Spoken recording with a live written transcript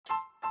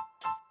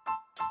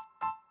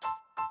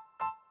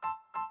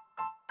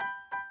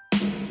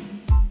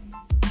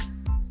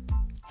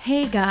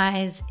Hey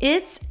guys,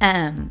 it's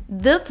M,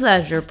 the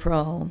Pleasure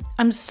Pro.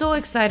 I'm so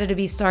excited to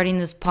be starting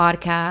this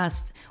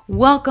podcast.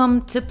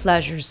 Welcome to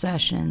Pleasure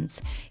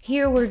Sessions.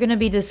 Here we're going to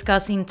be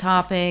discussing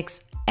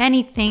topics,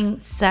 anything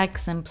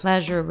sex and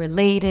pleasure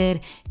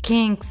related,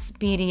 kinks,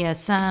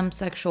 BDSM,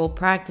 sexual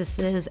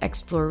practices,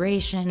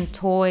 exploration,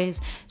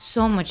 toys,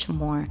 so much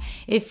more.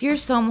 If you're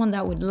someone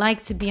that would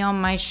like to be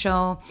on my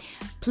show,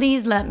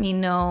 please let me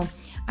know.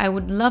 I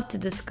would love to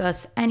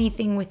discuss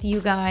anything with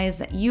you guys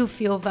that you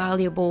feel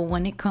valuable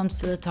when it comes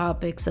to the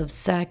topics of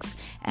sex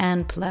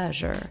and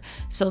pleasure.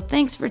 So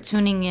thanks for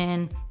tuning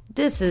in.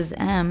 This is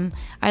M.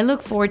 I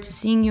look forward to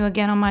seeing you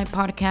again on my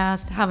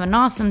podcast. Have an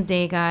awesome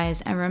day,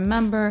 guys. And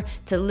remember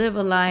to live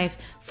a life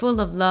full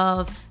of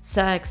love,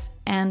 sex,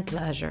 and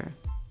pleasure.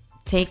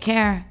 Take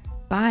care.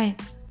 Bye.